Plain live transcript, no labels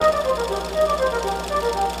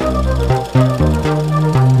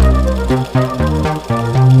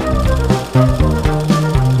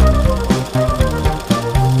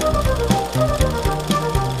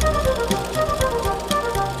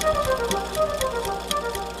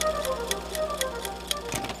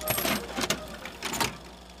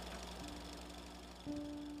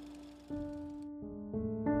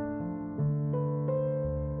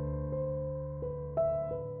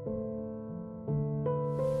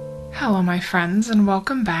Hello my friends, and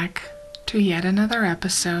welcome back to yet another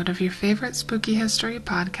episode of your favorite spooky history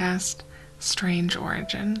podcast, Strange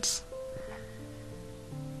Origins.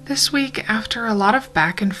 This week, after a lot of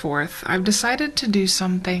back and forth, I've decided to do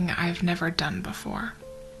something I've never done before,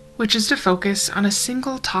 which is to focus on a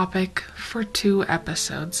single topic for 2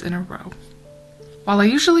 episodes in a row. While I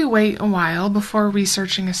usually wait a while before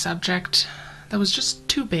researching a subject that was just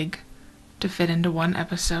too big to fit into one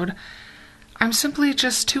episode, I'm simply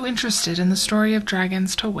just too interested in the story of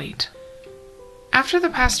dragons to wait. After the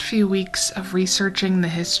past few weeks of researching the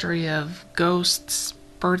history of ghosts,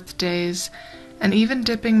 birthdays, and even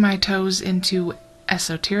dipping my toes into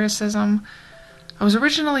esotericism, I was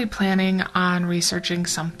originally planning on researching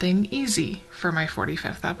something easy for my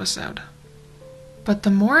 45th episode. But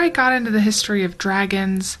the more I got into the history of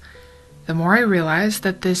dragons, the more I realized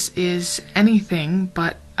that this is anything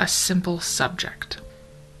but a simple subject.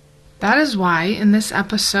 That is why, in this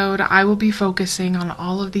episode, I will be focusing on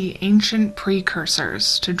all of the ancient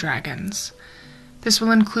precursors to dragons. This will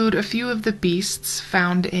include a few of the beasts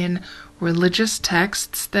found in religious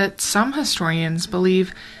texts that some historians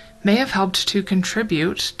believe may have helped to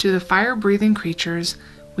contribute to the fire-breathing creatures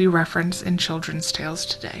we reference in children's tales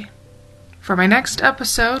today. For my next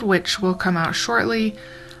episode, which will come out shortly,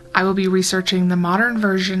 I will be researching the modern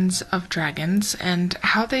versions of dragons and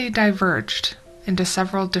how they diverged into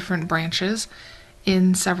several different branches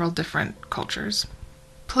in several different cultures.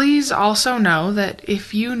 Please also know that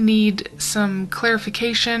if you need some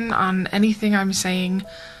clarification on anything I'm saying,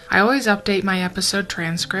 I always update my episode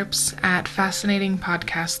transcripts at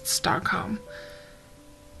fascinatingpodcasts.com.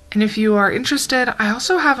 And if you are interested, I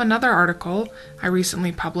also have another article I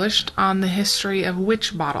recently published on the history of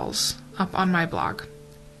witch bottles up on my blog.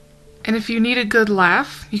 And if you need a good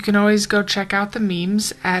laugh, you can always go check out the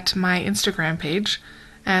memes at my Instagram page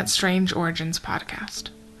at Strange Origins Podcast.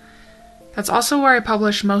 That's also where I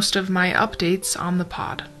publish most of my updates on the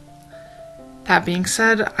pod. That being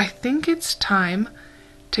said, I think it's time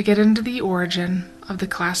to get into the origin of the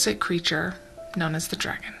classic creature known as the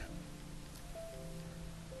dragon.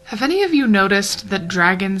 Have any of you noticed that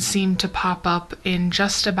dragons seem to pop up in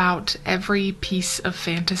just about every piece of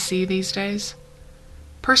fantasy these days?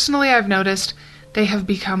 Personally, I've noticed they have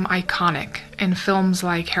become iconic in films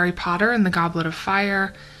like Harry Potter and the Goblet of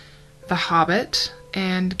Fire, The Hobbit,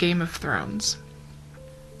 and Game of Thrones.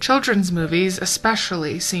 Children's movies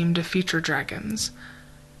especially seem to feature dragons.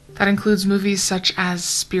 That includes movies such as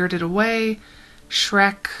Spirited Away,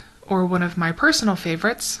 Shrek, or one of my personal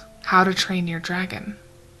favorites, How to Train Your Dragon.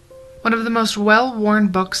 One of the most well-worn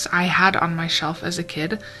books I had on my shelf as a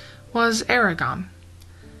kid was Eragon.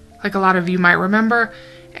 Like a lot of you might remember,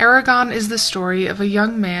 Eragon is the story of a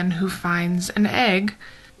young man who finds an egg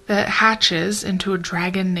that hatches into a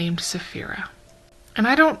dragon named Saphira. And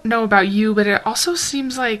I don't know about you, but it also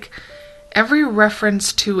seems like every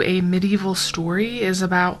reference to a medieval story is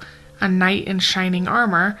about a knight in shining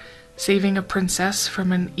armor saving a princess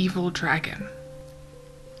from an evil dragon.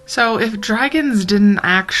 So if dragons didn't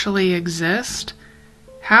actually exist,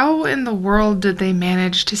 how in the world did they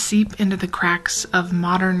manage to seep into the cracks of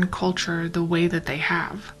modern culture the way that they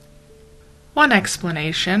have? One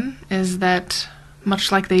explanation is that,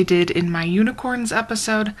 much like they did in my unicorns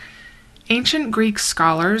episode, ancient Greek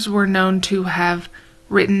scholars were known to have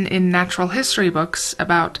written in natural history books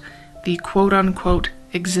about the quote-unquote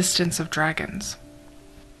existence of dragons.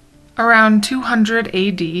 Around 200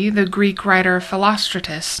 AD, the Greek writer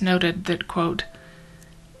Philostratus noted that, quote,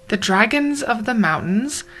 "The dragons of the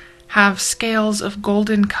mountains have scales of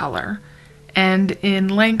golden color, and in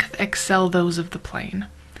length excel those of the plain.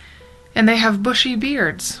 And they have bushy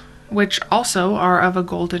beards, which also are of a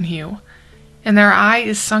golden hue, and their eye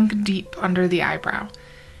is sunk deep under the eyebrow,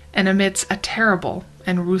 and emits a terrible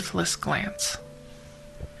and ruthless glance."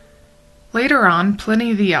 Later on,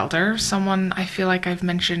 Pliny the Elder, someone I feel like I've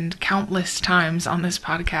mentioned countless times on this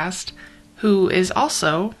podcast, who is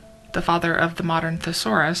also the father of the modern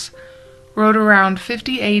thesaurus, wrote around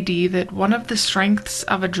 50 AD that one of the strengths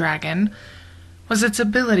of a dragon was its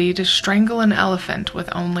ability to strangle an elephant with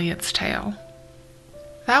only its tail.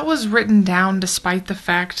 That was written down despite the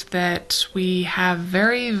fact that we have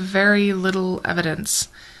very, very little evidence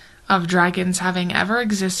of dragons having ever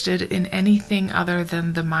existed in anything other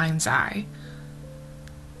than the mind's eye.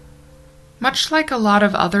 Much like a lot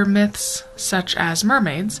of other myths, such as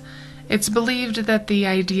mermaids, it's believed that the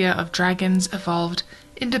idea of dragons evolved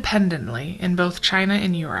independently in both China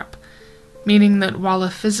and Europe, meaning that while a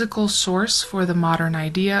physical source for the modern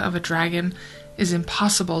idea of a dragon is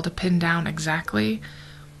impossible to pin down exactly,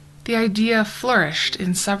 the idea flourished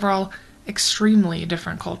in several extremely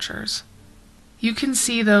different cultures. You can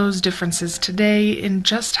see those differences today in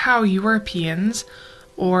just how Europeans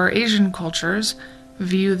or Asian cultures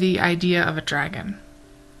view the idea of a dragon.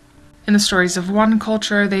 In the stories of one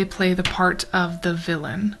culture, they play the part of the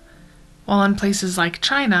villain, while in places like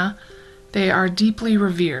China, they are deeply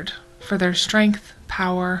revered for their strength,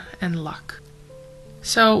 power, and luck.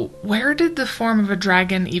 So, where did the form of a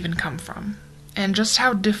dragon even come from? And just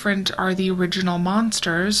how different are the original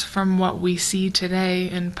monsters from what we see today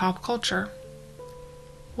in pop culture?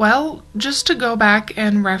 Well, just to go back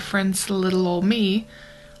and reference little ol' me,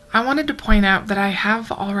 I wanted to point out that I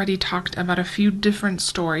have already talked about a few different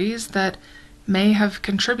stories that may have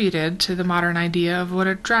contributed to the modern idea of what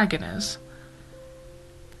a dragon is.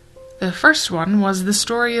 The first one was the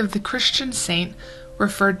story of the Christian saint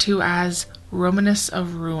referred to as Romanus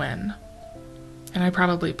of Rouen. And I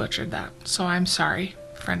probably butchered that, so I'm sorry,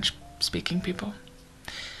 French-speaking people.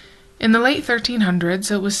 In the late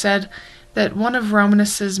 1300s, it was said that one of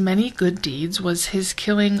Romanus's many good deeds was his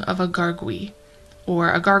killing of a gargouille,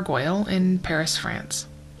 or a gargoyle, in Paris, France.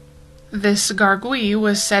 This gargouille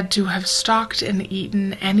was said to have stalked and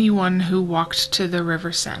eaten anyone who walked to the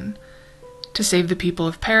River Seine. To save the people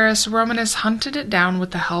of Paris, Romanus hunted it down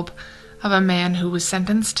with the help of a man who was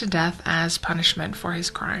sentenced to death as punishment for his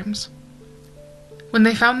crimes. When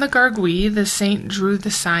they found the gargouille, the saint drew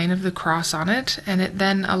the sign of the cross on it, and it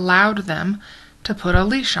then allowed them to put a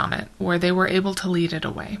leash on it, where they were able to lead it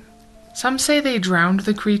away. Some say they drowned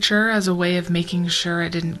the creature as a way of making sure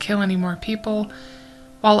it didn't kill any more people,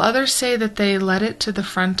 while others say that they led it to the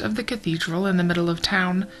front of the cathedral in the middle of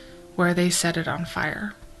town, where they set it on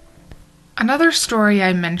fire. Another story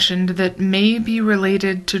I mentioned that may be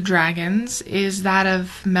related to dragons is that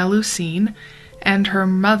of Melusine and her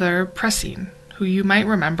mother Pressine, who you might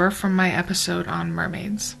remember from my episode on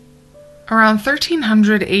mermaids. Around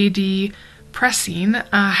 1300 AD, Pressine,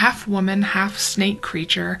 a half-woman, half-snake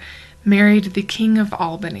creature, married the King of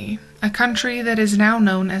Albany, a country that is now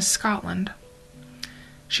known as Scotland.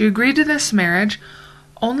 She agreed to this marriage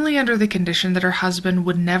only under the condition that her husband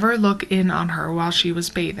would never look in on her while she was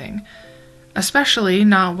bathing, especially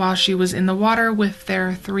not while she was in the water with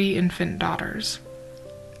their 3 infant daughters.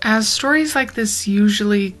 As stories like this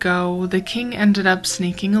usually go, the king ended up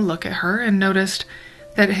sneaking a look at her and noticed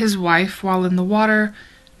that his wife, while in the water,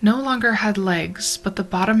 no longer had legs but the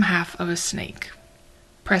bottom half of a snake.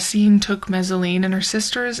 Pressine took Melusine and her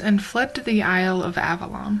sisters and fled to the Isle of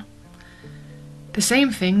Avalon. The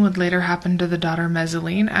same thing would later happen to the daughter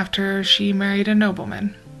Melusine after she married a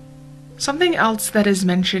nobleman. Something else that is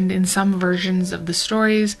mentioned in some versions of the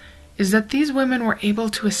stories is that these women were able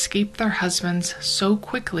to escape their husbands so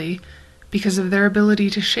quickly because of their ability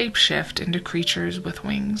to shapeshift into creatures with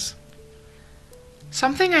wings.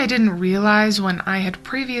 Something I didn't realize when I had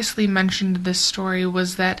previously mentioned this story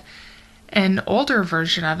was that an older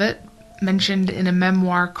version of it, mentioned in a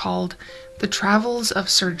memoir called The Travels of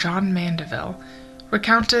Sir John Mandeville,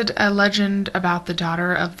 recounted a legend about the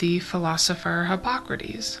daughter of the philosopher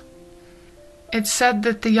Hippocrates. It's said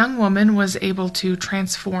that the young woman was able to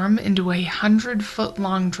transform into a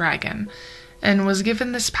 100-foot-long dragon, and was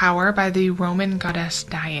given this power by the Roman goddess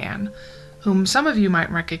Diane, whom some of you might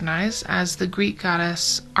recognize as the Greek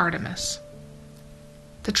goddess Artemis.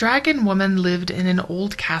 The dragon woman lived in an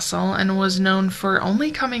old castle and was known for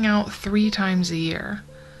only coming out 3 times a year,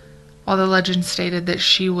 while the legend stated that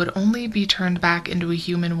she would only be turned back into a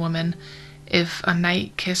human woman if a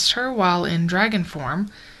knight kissed her while in dragon form.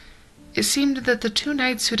 It seemed that the 2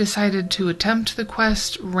 knights who decided to attempt the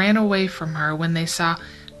quest ran away from her when they saw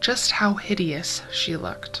just how hideous she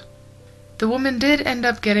looked. The woman did end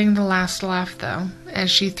up getting the last laugh, though,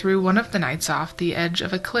 as she threw one of the knights off the edge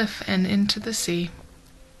of a cliff and into the sea.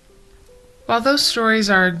 While those stories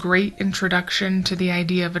are a great introduction to the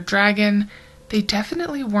idea of a dragon, they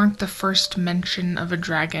definitely weren't the first mention of a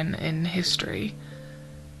dragon in history.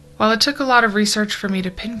 While it took a lot of research for me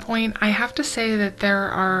to pinpoint, I have to say that there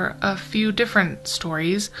are a few different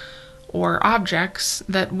stories or objects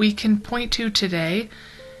that we can point to today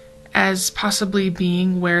as possibly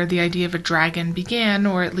being where the idea of a dragon began,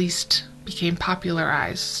 or at least became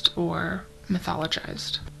popularized or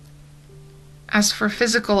mythologized. As for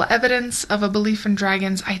physical evidence of a belief in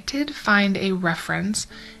dragons, I did find a reference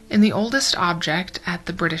and the oldest object at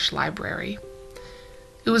the British Library.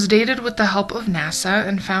 It was dated with the help of NASA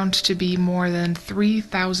and found to be more than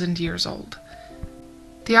 3,000 years old.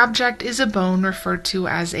 The object is a bone referred to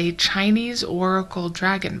as a Chinese oracle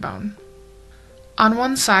dragon bone. On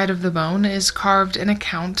one side of the bone is carved an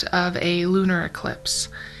account of a lunar eclipse,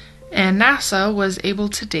 and NASA was able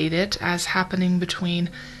to date it as happening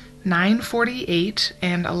between 948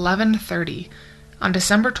 and 1130 on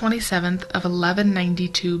December 27th of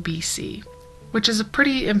 1192 BC, which is a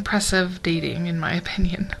pretty impressive dating in my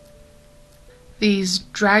opinion. These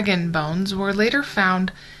dragon bones were later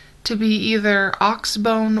found to be either ox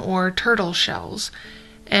bone or turtle shells,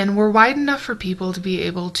 and were wide enough for people to be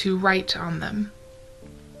able to write on them.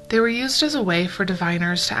 They were used as a way for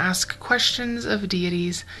diviners to ask questions of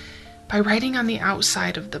deities by writing on the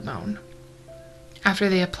outside of the bone. After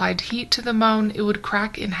they applied heat to the bone, it would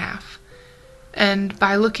crack in half, and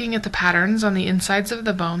by looking at the patterns on the insides of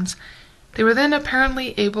the bones, they were then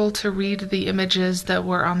apparently able to read the images that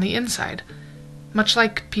were on the inside, much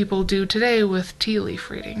like people do today with tea leaf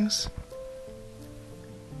readings.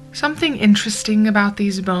 Something interesting about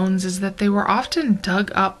these bones is that they were often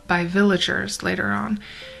dug up by villagers later on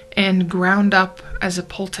and ground up as a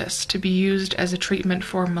poultice to be used as a treatment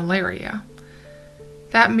for malaria.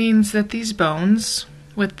 That means that these bones,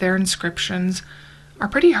 with their inscriptions, are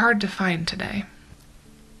pretty hard to find today.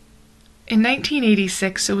 In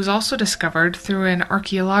 1986, it was also discovered through an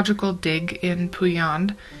archaeological dig in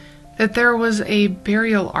Puyand that there was a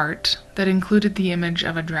burial art that included the image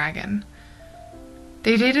of a dragon.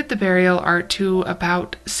 They dated the burial art to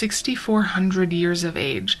about 6,400 years of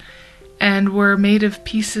age and were made of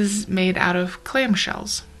pieces made out of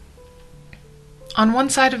clamshells. On one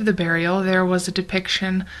side of the burial there was a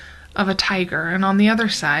depiction of a tiger, and on the other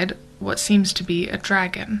side what seems to be a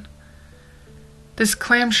dragon. This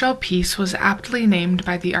clamshell piece was aptly named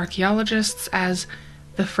by the archaeologists as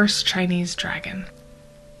the first Chinese dragon.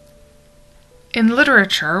 In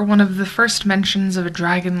literature, one of the first mentions of a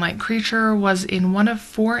dragon-like creature was in one of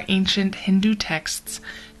 4 ancient Hindu texts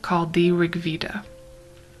called the Rig Veda.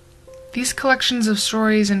 These collections of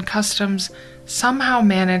stories and customs somehow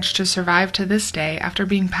managed to survive to this day after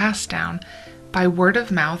being passed down by word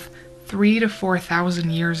of mouth 3,000 to 4,000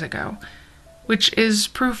 years ago, which is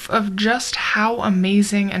proof of just how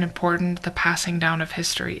amazing and important the passing down of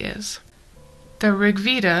history is. The Rig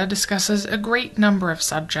Veda discusses a great number of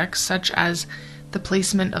subjects, such as the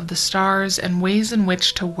placement of the stars and ways in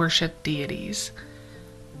which to worship deities.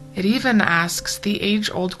 It even asks the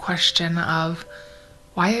age-old question of,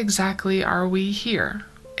 why exactly are we here?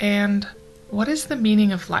 And what is the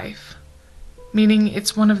meaning of life? Meaning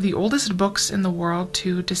it's one of the oldest books in the world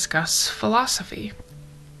to discuss philosophy.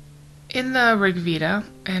 In the Rig Veda,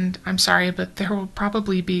 and I'm sorry, but there will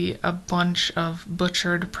probably be a bunch of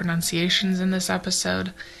butchered pronunciations in this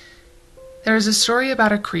episode, there is a story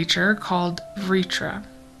about a creature called Vritra.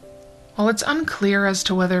 While it's unclear as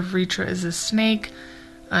to whether Vritra is a snake,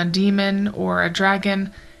 a demon, or a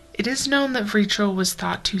dragon, it is known that Vritra was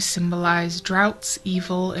thought to symbolize droughts,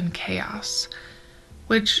 evil, and chaos,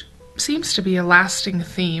 which seems to be a lasting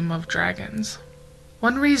theme of dragons.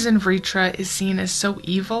 One reason Vritra is seen as so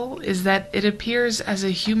evil is that it appears as a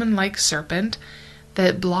human-like serpent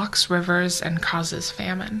that blocks rivers and causes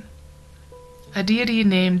famine. A deity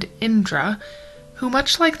named Indra, who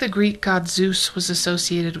much like the Greek god Zeus was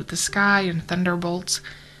associated with the sky and thunderbolts,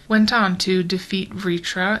 went on to defeat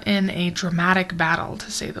Vritra in a dramatic battle, to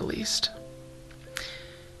say the least.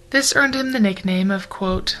 This earned him the nickname of,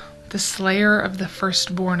 quote, the slayer of the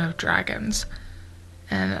firstborn of dragons.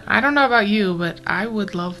 And I don't know about you, but I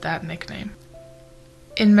would love that nickname.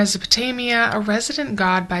 In Mesopotamia, a resident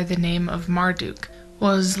god by the name of Marduk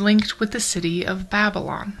was linked with the city of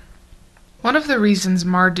Babylon. One of the reasons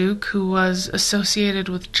Marduk, who was associated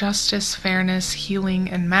with justice, fairness, healing,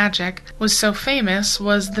 and magic, was so famous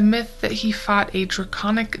was the myth that he fought a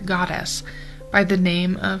draconic goddess by the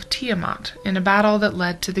name of Tiamat in a battle that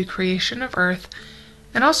led to the creation of Earth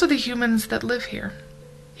and also the humans that live here.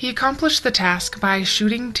 He accomplished the task by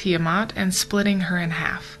shooting Tiamat and splitting her in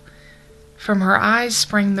half. From her eyes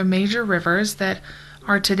sprang the major rivers that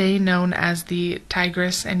are today known as the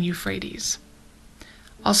Tigris and Euphrates.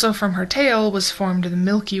 Also from her tail was formed the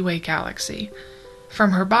Milky Way galaxy.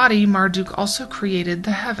 From her body, Marduk also created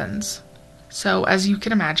the heavens. So, as you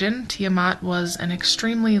can imagine, Tiamat was an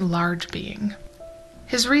extremely large being.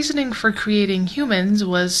 His reasoning for creating humans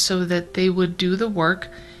was so that they would do the work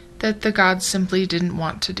that the gods simply didn't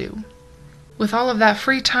want to do. With all of that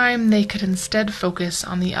free time, they could instead focus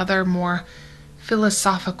on the other, more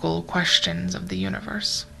philosophical questions of the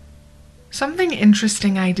universe. Something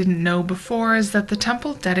interesting I didn't know before is that the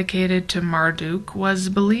temple dedicated to Marduk was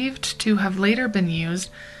believed to have later been used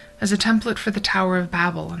as a template for the Tower of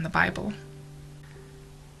Babel in the Bible.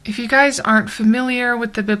 If you guys aren't familiar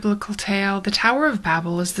with the biblical tale, the Tower of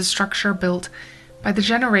Babel is the structure built by the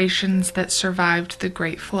generations that survived the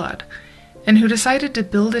Great Flood, and who decided to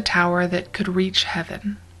build a tower that could reach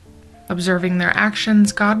heaven. Observing their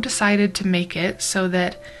actions, God decided to make it so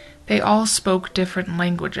that they all spoke different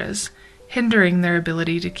languages, hindering their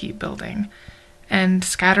ability to keep building, and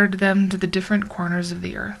scattered them to the different corners of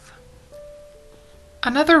the earth.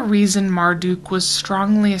 Another reason Marduk was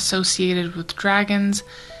strongly associated with dragons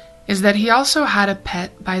is that he also had a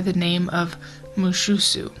pet by the name of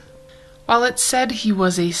Mushusu. While it's said he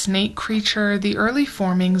was a snake creature, the early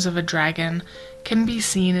formings of a dragon can be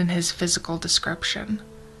seen in his physical description.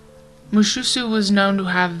 Mushusu was known to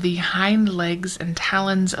have the hind legs and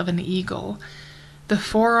talons of an eagle, the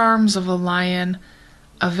forearms of a lion,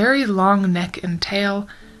 a very long neck and tail,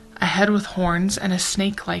 a head with horns, and a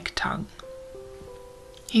snake-like tongue.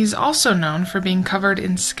 He's also known for being covered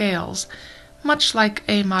in scales, much like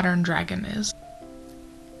a modern dragon is.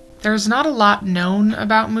 There's not a lot known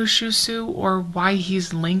about Mushusu or why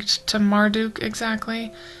he's linked to Marduk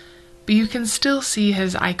exactly, but you can still see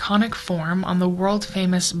his iconic form on the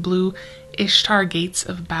world-famous blue Ishtar Gates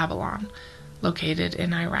of Babylon, located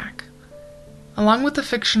in Iraq. Along with the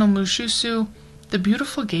fictional Mushusu, the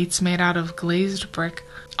beautiful gates made out of glazed brick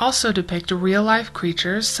also depict real-life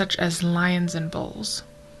creatures such as lions and bulls.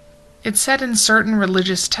 It's said in certain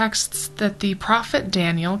religious texts that the prophet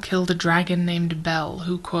Daniel killed a dragon named Bel,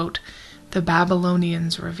 who, quote, the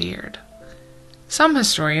Babylonians revered. Some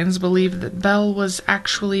historians believe that Bel was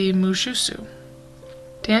actually Mushusu.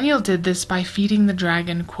 Daniel did this by feeding the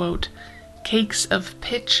dragon, quote, cakes of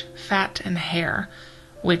pitch, fat, and hair,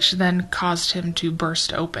 which then caused him to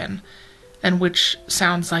burst open, and which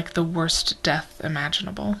sounds like the worst death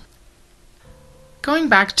imaginable. Going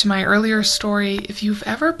back to my earlier story, if you've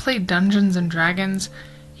ever played Dungeons & Dragons,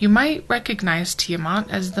 you might recognize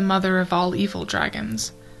Tiamat as the mother of all evil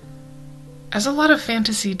dragons. As a lot of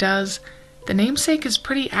fantasy does, the namesake is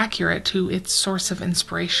pretty accurate to its source of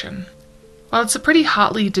inspiration. While it's a pretty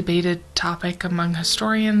hotly debated topic among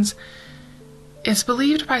historians, it's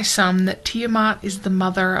believed by some that Tiamat is the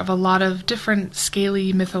mother of a lot of different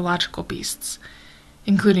scaly mythological beasts,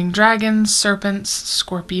 including dragons, serpents,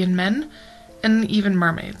 scorpion men, and even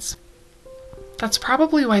mermaids. That's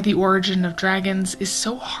probably why the origin of dragons is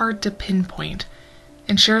so hard to pinpoint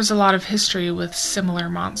and shares a lot of history with similar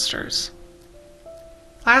monsters.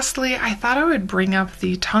 Lastly, I thought I would bring up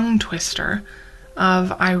the tongue twister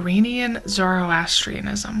of Iranian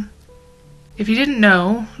Zoroastrianism. If you didn't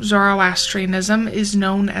know, Zoroastrianism is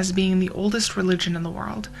known as being the oldest religion in the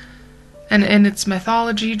world, and in its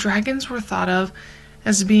mythology, dragons were thought of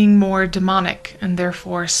as being more demonic and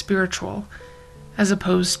therefore spiritual, as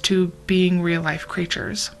opposed to being real-life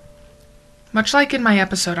creatures. Much like in my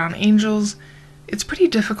episode on angels, it's pretty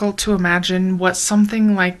difficult to imagine what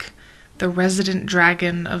something like the resident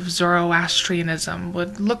dragon of Zoroastrianism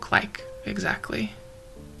would look like exactly.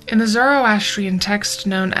 In the Zoroastrian text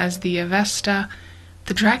known as the Avesta,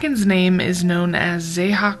 the dragon's name is known as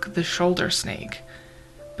Zahak the Shoulder Snake,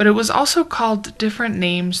 but it was also called different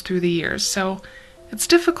names through the years, so it's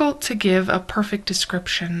difficult to give a perfect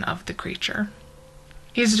description of the creature.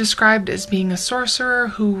 He's described as being a sorcerer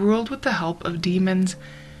who ruled with the help of demons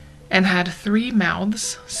and had 3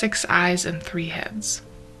 mouths, 6 eyes, and 3 heads.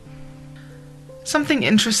 Something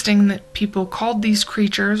interesting that people called these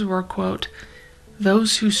creatures were, quote,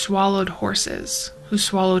 those who swallowed horses, who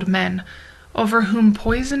swallowed men, over whom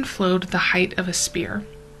poison flowed the height of a spear.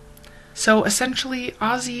 So essentially,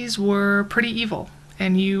 Aussies were pretty evil,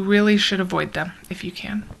 and you really should avoid them if you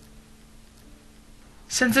can.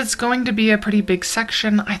 Since it's going to be a pretty big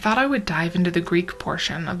section, I thought I would dive into the Greek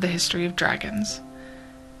portion of the history of dragons.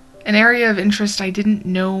 An area of interest I didn't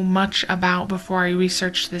know much about before I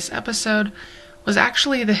researched this episode was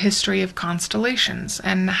actually the history of constellations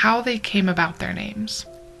and how they came about their names.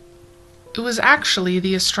 It was actually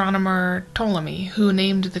the astronomer Ptolemy who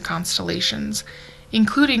named the constellations,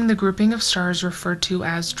 including the grouping of stars referred to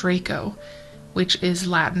as Draco, which is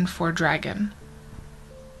Latin for dragon.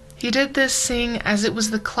 He did this seeing as it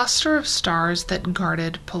was the cluster of stars that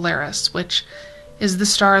guarded Polaris, which is the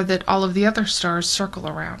star that all of the other stars circle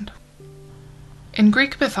around. In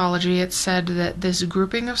Greek mythology, it's said that this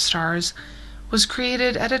grouping of stars was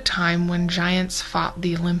created at a time when giants fought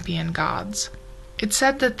the Olympian gods. It's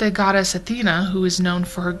said that the goddess Athena, who is known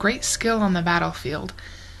for her great skill on the battlefield,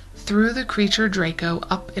 threw the creature Draco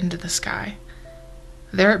up into the sky.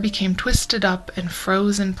 There it became twisted up and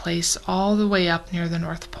froze in place all the way up near the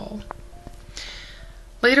North Pole.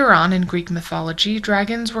 Later on in Greek mythology,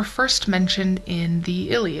 dragons were first mentioned in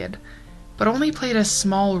the Iliad, but only played a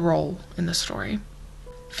small role in the story.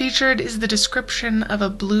 Featured is the description of a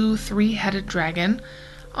blue three-headed dragon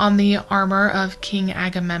on the armor of King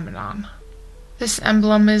Agamemnon. This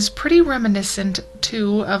emblem is pretty reminiscent,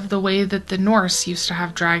 too, of the way that the Norse used to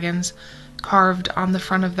have dragons carved on the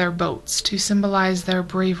front of their boats to symbolize their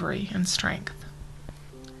bravery and strength.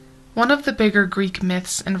 One of the bigger Greek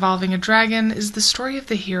myths involving a dragon is the story of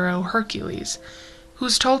the hero Hercules,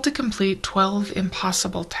 who's told to complete 12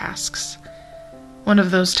 impossible tasks. One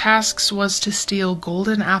of those tasks was to steal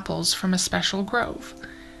golden apples from a special grove.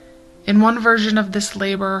 In one version of this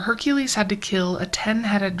labor, Hercules had to kill a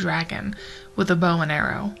 10-headed dragon with a bow and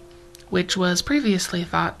arrow, which was previously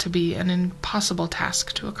thought to be an impossible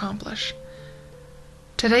task to accomplish.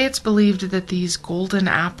 Today it's believed that these golden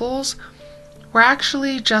apples were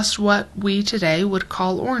actually just what we today would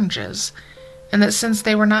call oranges, and that since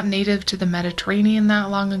they were not native to the Mediterranean that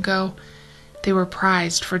long ago, they were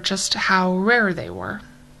prized for just how rare they were.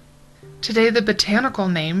 Today the botanical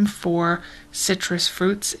name for citrus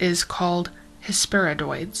fruits is called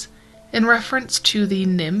Hesperidoids, in reference to the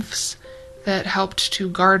nymphs that helped to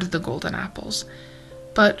guard the golden apples,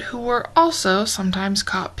 but who were also sometimes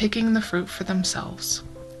caught picking the fruit for themselves.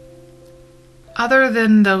 Other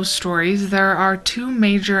than those stories, there are two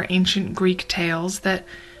major ancient Greek tales that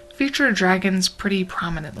feature dragons pretty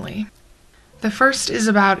prominently. The first is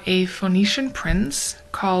about a Phoenician prince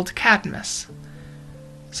called Cadmus.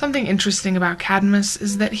 Something interesting about Cadmus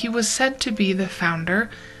is that he was said to be the founder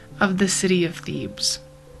of the city of Thebes.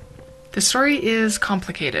 The story is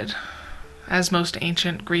complicated, as most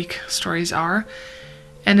ancient Greek stories are,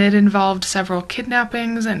 and it involved several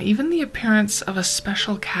kidnappings and even the appearance of a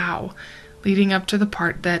special cow leading up to the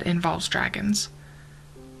part that involves dragons.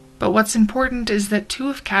 But what's important is that two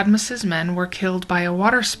of Cadmus's men were killed by a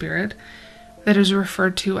water spirit that is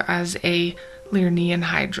referred to as a Lernaean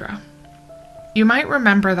Hydra. You might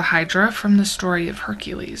remember the Hydra from the story of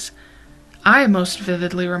Hercules. I most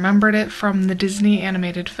vividly remembered it from the Disney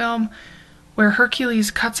animated film, where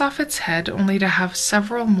Hercules cuts off its head only to have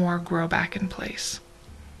several more grow back in place.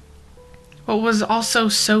 What was also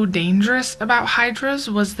so dangerous about hydras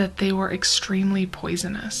was that they were extremely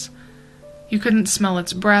poisonous. You couldn't smell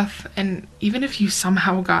its breath, and even if you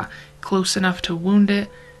somehow got close enough to wound it,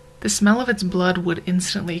 the smell of its blood would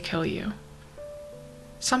instantly kill you.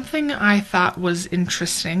 Something I thought was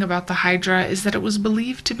interesting about the Hydra is that it was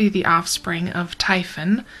believed to be the offspring of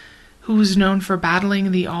Typhon, who was known for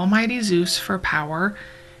battling the almighty Zeus for power,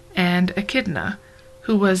 and Echidna,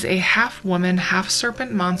 who was a half-woman,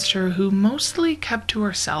 half-serpent monster who mostly kept to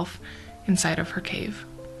herself inside of her cave.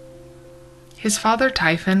 His father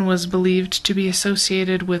Typhon was believed to be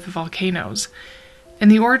associated with volcanoes, and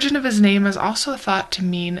the origin of his name is also thought to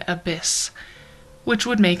mean abyss, which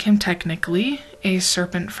would make him technically a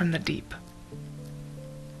serpent from the deep.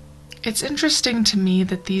 It's interesting to me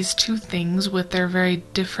that these two things, with their very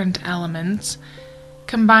different elements,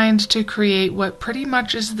 combined to create what pretty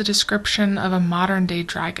much is the description of a modern-day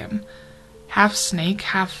dragon, half snake,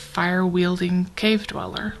 half fire-wielding cave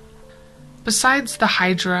dweller. Besides the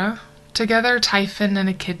Hydra, together Typhon and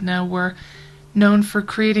Echidna were known for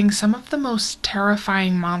creating some of the most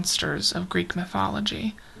terrifying monsters of Greek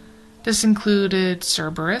mythology. This included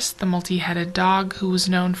Cerberus, the multi-headed dog who was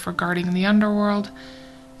known for guarding the underworld,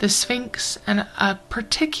 the Sphinx, and a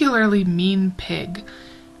particularly mean pig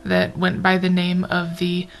that went by the name of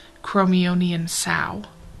the Crommyonian sow.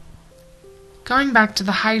 Going back to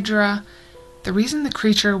the Hydra, the reason the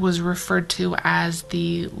creature was referred to as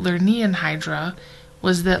the Lernaean Hydra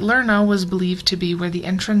was that Lerna was believed to be where the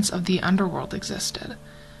entrance of the underworld existed.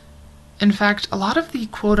 In fact, a lot of the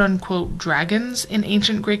quote-unquote dragons in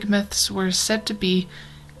ancient Greek myths were said to be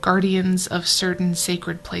guardians of certain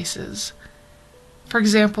sacred places. For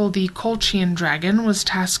example, the Colchian dragon was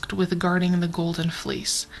tasked with guarding the Golden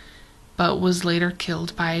Fleece, but was later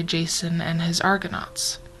killed by Jason and his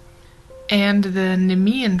Argonauts. And the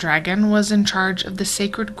Nemean dragon was in charge of the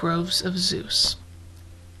sacred groves of Zeus.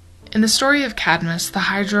 In the story of Cadmus, the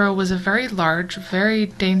Hydra was a very large, very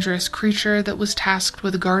dangerous creature that was tasked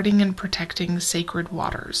with guarding and protecting sacred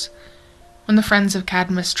waters. When the friends of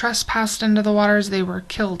Cadmus trespassed into the waters, they were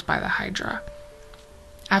killed by the Hydra.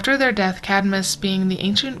 After their death, Cadmus, being the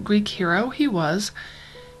ancient Greek hero he was,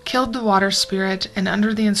 killed the water spirit, and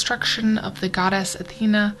under the instruction of the goddess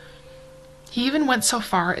Athena, he even went so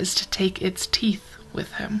far as to take its teeth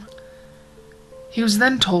with him. He was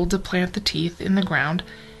then told to plant the teeth in the ground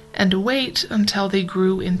and to wait until they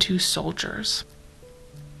grew into soldiers.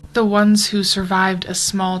 The ones who survived a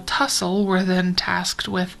small tussle were then tasked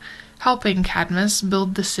with helping Cadmus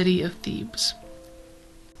build the city of Thebes.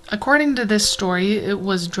 According to this story, it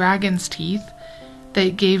was dragon's teeth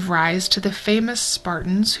that gave rise to the famous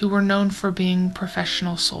Spartans, who were known for being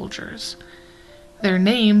professional soldiers. Their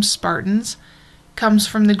name, Spartans, comes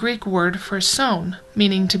from the Greek word for sown,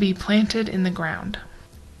 meaning to be planted in the ground.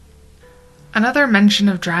 Another mention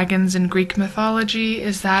of dragons in Greek mythology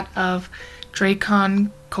is that of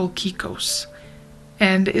Drakon Kolkikos,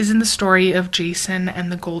 and is in the story of Jason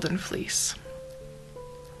and the Golden Fleece.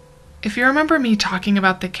 If you remember me talking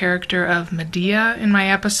about the character of Medea in my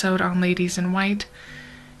episode on Ladies in White,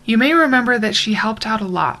 you may remember that she helped out a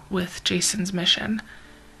lot with Jason's mission.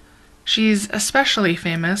 She's especially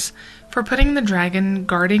famous for putting the dragon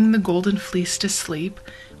guarding the Golden Fleece to sleep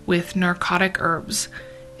with narcotic herbs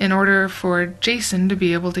in order for Jason to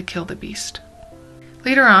be able to kill the beast.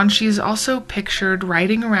 Later on, she's also pictured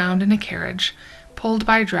riding around in a carriage pulled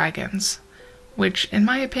by dragons, which, in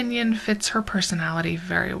my opinion, fits her personality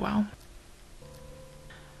very well.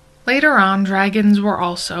 Later on, dragons were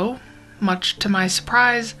also, much to my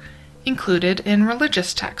surprise, included in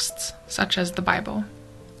religious texts, such as the Bible.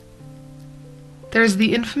 There's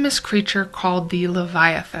the infamous creature called the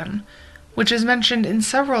Leviathan, which is mentioned in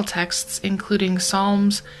several texts, including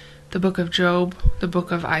Psalms, the Book of Job, the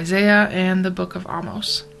Book of Isaiah, and the Book of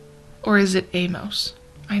Amos. Or is it Amos?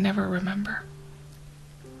 I never remember.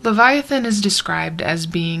 Leviathan is described as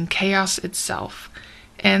being chaos itself,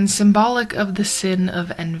 and symbolic of the sin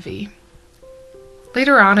of envy.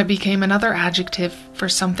 Later on, it became another adjective for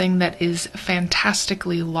something that is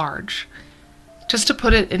fantastically large. Just to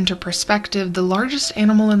put it into perspective, the largest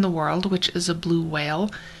animal in the world, which is a blue whale,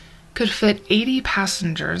 could fit 80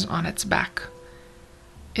 passengers on its back.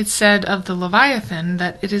 It's said of the Leviathan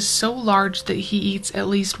that it is so large that he eats at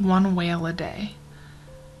least one whale a day.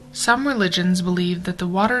 Some religions believe that the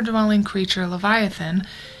water-dwelling creature Leviathan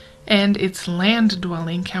and its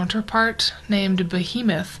land-dwelling counterpart, named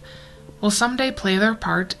Behemoth, will someday play their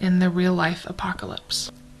part in the real-life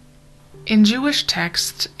apocalypse. In Jewish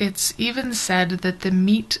texts, it's even said that the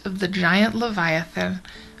meat of the giant Leviathan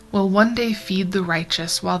will one day feed the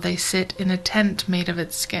righteous while they sit in a tent made of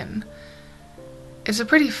its skin. It's a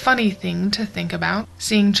pretty funny thing to think about,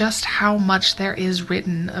 seeing just how much there is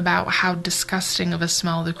written about how disgusting of a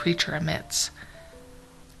smell the creature emits.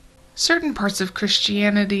 Certain parts of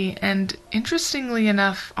Christianity, and interestingly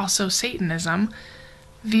enough also Satanism,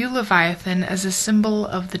 view Leviathan as a symbol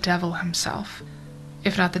of the devil himself.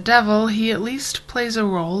 If not the devil, he at least plays a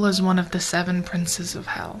role as one of the 7 princes of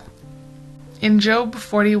hell. In Job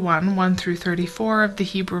 41, 1-34 of the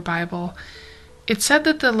Hebrew Bible, it said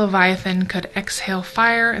that the Leviathan could exhale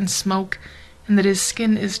fire and smoke, and that his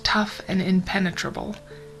skin is tough and impenetrable,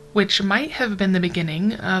 which might have been the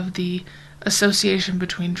beginning of the association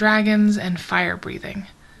between dragons and fire breathing.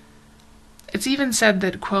 It's even said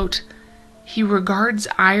that, quote, "He regards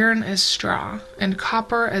iron as straw, and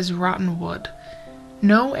copper as rotten wood.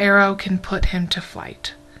 No arrow can put him to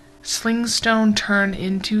flight. Slingstone turn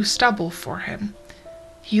into stubble for him.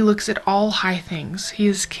 He looks at all high things. He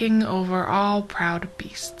is king over all proud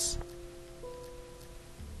beasts."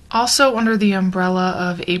 Also under the umbrella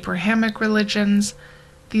of Abrahamic religions,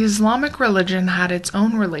 the Islamic religion had its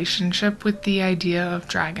own relationship with the idea of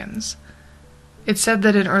dragons. It's said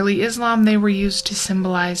that in early Islam they were used to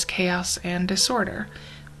symbolize chaos and disorder,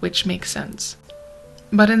 which makes sense.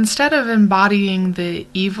 But instead of embodying the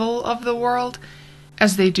evil of the world,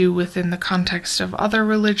 as they do within the context of other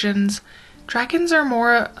religions, dragons are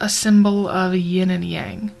more a symbol of yin and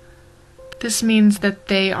yang. This means that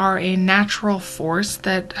they are a natural force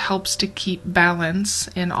that helps to keep balance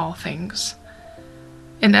in all things.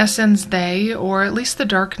 In essence, they, or at least the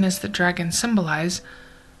darkness that dragons symbolize,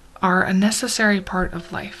 are a necessary part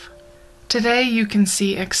of life. Today you can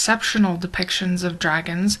see exceptional depictions of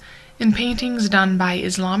dragons in paintings done by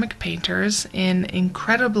Islamic painters in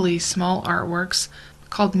incredibly small artworks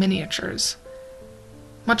called miniatures.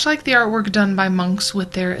 Much like the artwork done by monks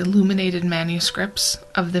with their illuminated manuscripts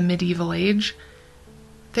of the medieval age,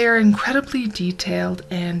 they are incredibly detailed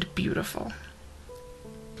and beautiful.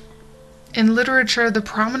 In literature, the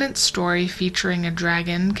prominent story featuring a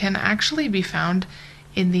dragon can actually be found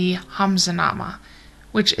in the Hamzanama,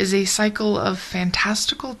 which is a cycle of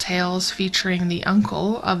fantastical tales featuring the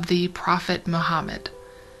uncle of the Prophet Muhammad.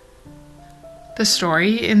 The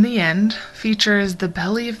story, in the end, features the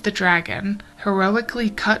belly of the dragon heroically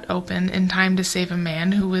cut open in time to save a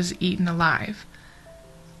man who was eaten alive.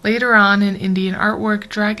 Later on in Indian artwork,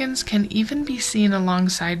 dragons can even be seen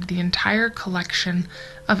alongside the entire collection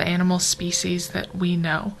of animal species that we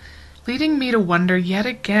know, leading me to wonder yet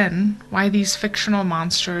again why these fictional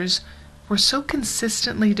monsters were so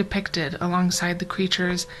consistently depicted alongside the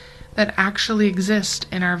creatures that actually exist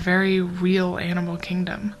in our very real animal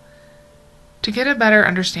kingdom. To get a better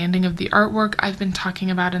understanding of the artwork I've been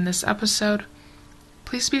talking about in this episode,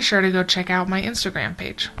 please be sure to go check out my Instagram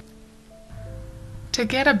page. To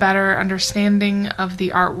get a better understanding of the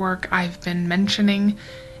artwork I've been mentioning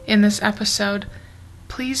in this episode,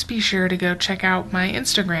 please be sure to go check out my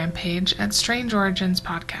Instagram page at Strange Origins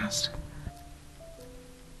Podcast.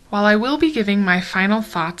 While I will be giving my final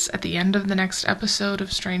thoughts at the end of the next episode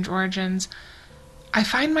of Strange Origins, I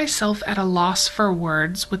find myself at a loss for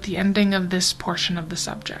words with the ending of this portion of the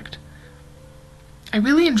subject. I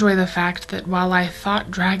really enjoy the fact that while I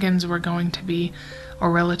thought dragons were going to be a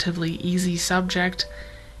relatively easy subject,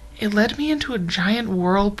 it led me into a giant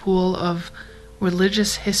whirlpool of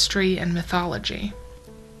religious history and mythology.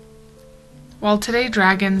 While today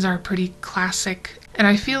dragons are pretty classic, and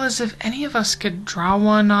I feel as if any of us could draw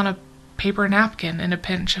one on a paper napkin in a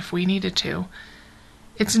pinch if we needed to,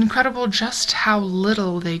 it's incredible just how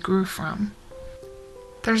little they grew from.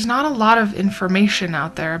 There's not a lot of information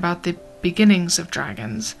out there about the beginnings of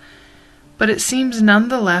dragons, but it seems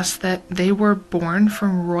nonetheless that they were born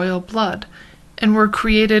from royal blood and were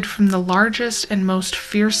created from the largest and most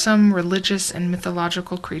fearsome religious and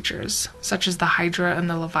mythological creatures, such as the Hydra and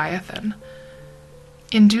the Leviathan.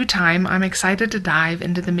 In due time, I'm excited to dive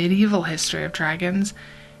into the medieval history of dragons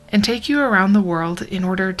and take you around the world in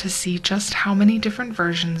order to see just how many different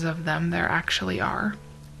versions of them there actually are.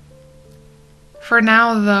 For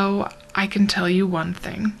now, though, I can tell you one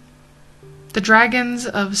thing. The dragons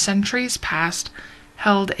of centuries past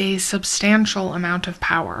held a substantial amount of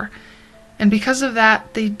power, and because of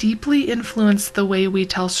that, they deeply influenced the way we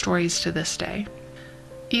tell stories to this day.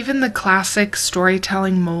 Even the classic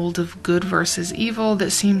storytelling mold of good versus evil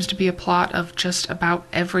that seems to be a plot of just about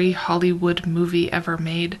every Hollywood movie ever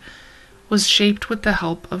made was shaped with the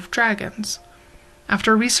help of dragons.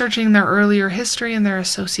 After researching their earlier history and their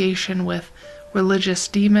association with religious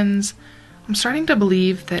demons, I'm starting to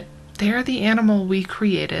believe that they are the animal we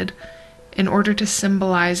created in order to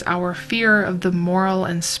symbolize our fear of the moral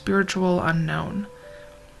and spiritual unknown.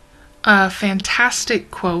 A fantastic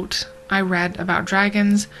quote I read about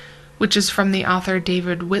dragons, which is from the author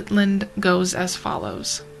David Whitland, goes as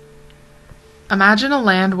follows. Imagine a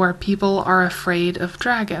land where people are afraid of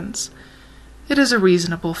dragons. It is a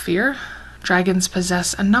reasonable fear. Dragons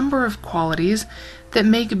possess a number of qualities that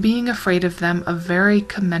make being afraid of them a very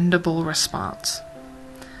commendable response.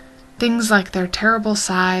 Things like their terrible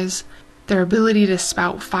size, their ability to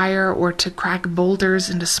spout fire or to crack boulders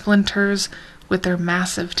into splinters with their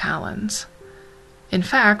massive talons. In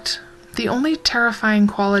fact, the only terrifying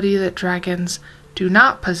quality that dragons do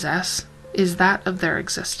not possess is that of their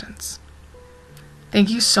existence. Thank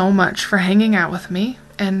you so much for hanging out with me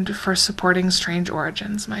and for supporting Strange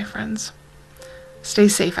Origins, my friends. Stay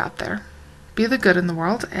safe out there. Be the good in the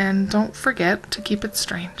world, and don't forget to keep it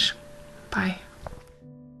strange. Bye.